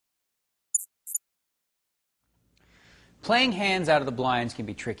Playing hands out of the blinds can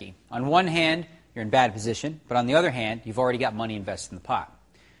be tricky. On one hand, you're in bad position, but on the other hand, you've already got money invested in the pot.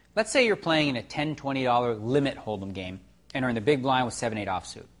 Let's say you're playing in a $10, $20 limit hold'em game and are in the big blind with 7-8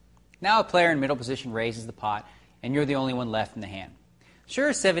 offsuit. Now a player in middle position raises the pot, and you're the only one left in the hand. Sure,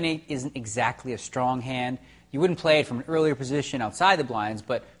 7-8 isn't exactly a strong hand. You wouldn't play it from an earlier position outside the blinds,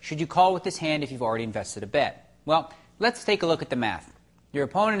 but should you call with this hand if you've already invested a bet? Well, let's take a look at the math. Your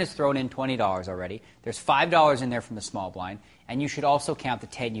opponent has thrown in $20 already. There's $5 in there from the small blind, and you should also count the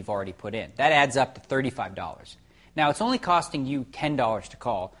 10 you've already put in. That adds up to $35. Now, it's only costing you $10 to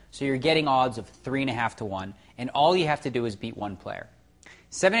call, so you're getting odds of 3.5 to 1, and all you have to do is beat one player.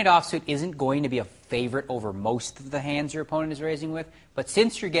 7-8 offsuit isn't going to be a favorite over most of the hands your opponent is raising with, but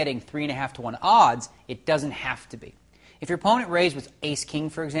since you're getting 3.5 to 1 odds, it doesn't have to be. If your opponent raised with ace-king,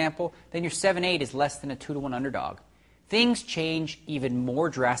 for example, then your 7-8 is less than a 2 to 1 underdog. Things change even more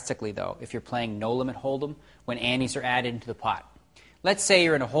drastically, though, if you're playing no-limit hold'em when antes are added into the pot. Let's say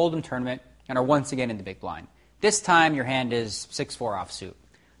you're in a hold'em tournament and are once again in the big blind. This time, your hand is 6-4 offsuit.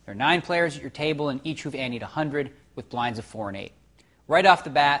 There are 9 players at your table, and each who've anteed 100 with blinds of 4 and 8. Right off the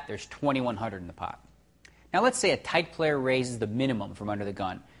bat, there's 2,100 in the pot. Now let's say a tight player raises the minimum from under the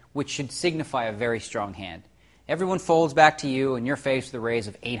gun, which should signify a very strong hand. Everyone folds back to you, and you're faced with a raise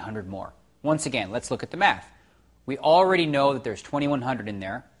of 800 more. Once again, let's look at the math. We already know that there's 2,100 in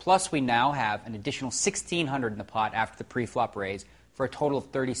there, plus we now have an additional 1,600 in the pot after the pre-flop raise for a total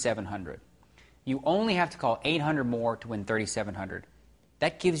of 3,700. You only have to call 800 more to win 3,700.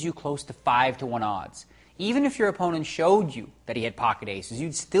 That gives you close to 5 to 1 odds. Even if your opponent showed you that he had pocket aces,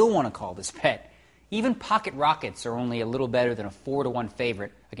 you'd still want to call this bet. Even pocket rockets are only a little better than a 4 to 1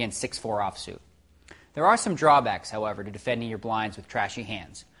 favorite against 6-4 offsuit. There are some drawbacks, however, to defending your blinds with trashy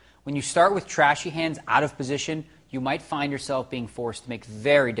hands. When you start with trashy hands out of position, you might find yourself being forced to make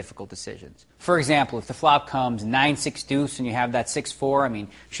very difficult decisions. For example, if the flop comes 9-6 deuce and you have that 6-4, I mean,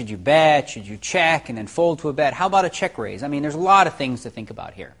 should you bet, should you check, and then fold to a bet? How about a check raise? I mean, there's a lot of things to think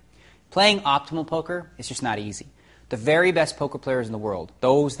about here. Playing optimal poker is just not easy. The very best poker players in the world,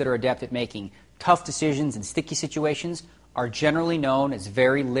 those that are adept at making tough decisions in sticky situations, are generally known as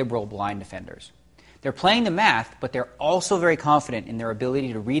very liberal blind defenders. They're playing the math, but they're also very confident in their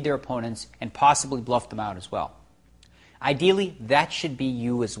ability to read their opponents and possibly bluff them out as well. Ideally, that should be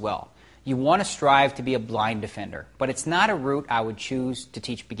you as well. You want to strive to be a blind defender, but it's not a route I would choose to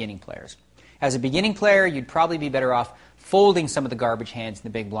teach beginning players. As a beginning player, you'd probably be better off folding some of the garbage hands in the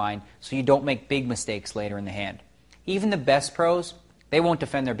big blind so you don't make big mistakes later in the hand. Even the best pros, they won't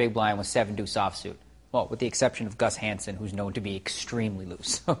defend their big blind with 7 deuce offsuit. Well, with the exception of Gus Hansen, who's known to be extremely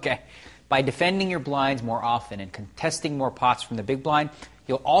loose. Okay? By defending your blinds more often and contesting more pots from the big blind,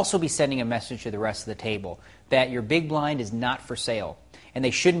 you'll also be sending a message to the rest of the table that your big blind is not for sale, and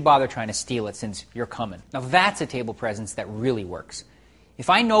they shouldn't bother trying to steal it since you're coming. Now that's a table presence that really works. If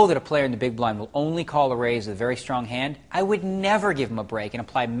I know that a player in the big blind will only call a raise with a very strong hand, I would never give him a break and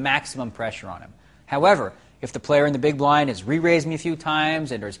apply maximum pressure on him. However, if the player in the big blind has re-raised me a few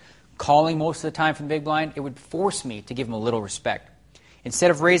times and is calling most of the time from the big blind, it would force me to give him a little respect.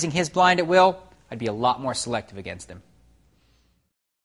 Instead of raising his blind at will, I'd be a lot more selective against him.